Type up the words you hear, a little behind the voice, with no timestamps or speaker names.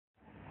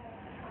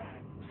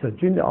So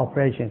during the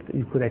operation,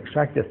 you could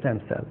extract the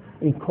stem cell,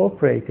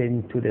 incorporate it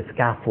into the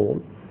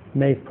scaffold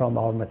made from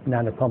our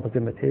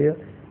nanocomposite material,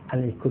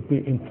 and it could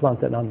be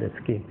implanted on the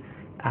skin.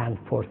 And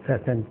for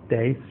certain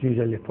days,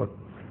 usually for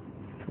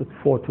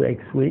 4 to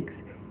 8 weeks,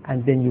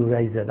 and then you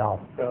raise it up.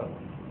 So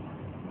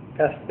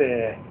that's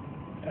the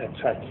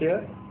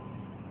trachea.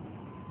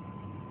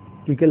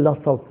 You get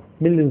lots of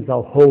millions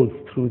of holes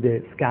through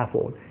the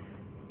scaffold.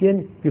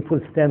 Then you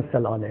put stem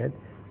cell on it.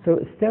 So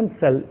stem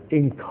cell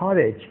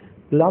encourage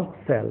blood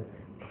cell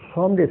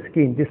from the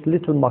skin, this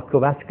little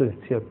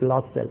microvasculature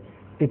blood cell,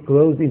 it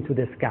grows into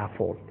the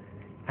scaffold.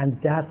 And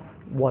that's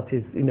what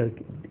is,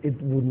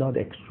 it would not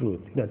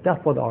extrude.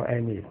 That's what our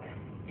aim is.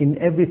 In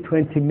every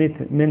 20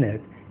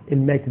 minutes, it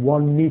makes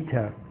 1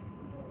 meter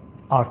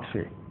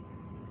artery.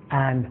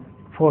 And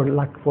for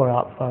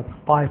a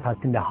bypass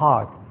in the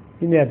heart,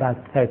 about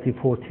 30,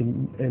 40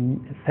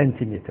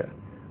 centimeters.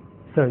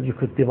 So you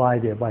could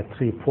divide it by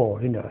 3,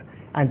 4,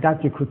 and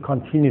that you could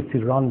continue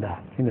to run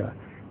that,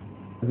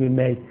 We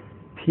make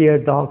tear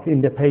duct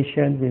in the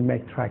patient, we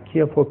make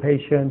trachea for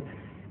patient,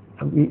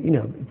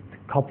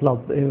 couple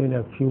of,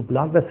 few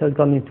blood vessels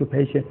gone into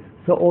patient,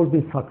 so all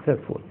been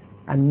successful,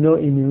 and no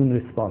immune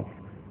response.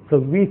 So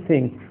we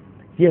think,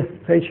 yes,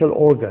 facial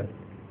organ,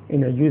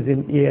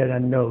 using ear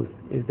and nose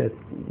is that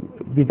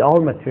with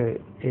our material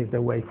is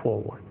the way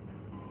forward.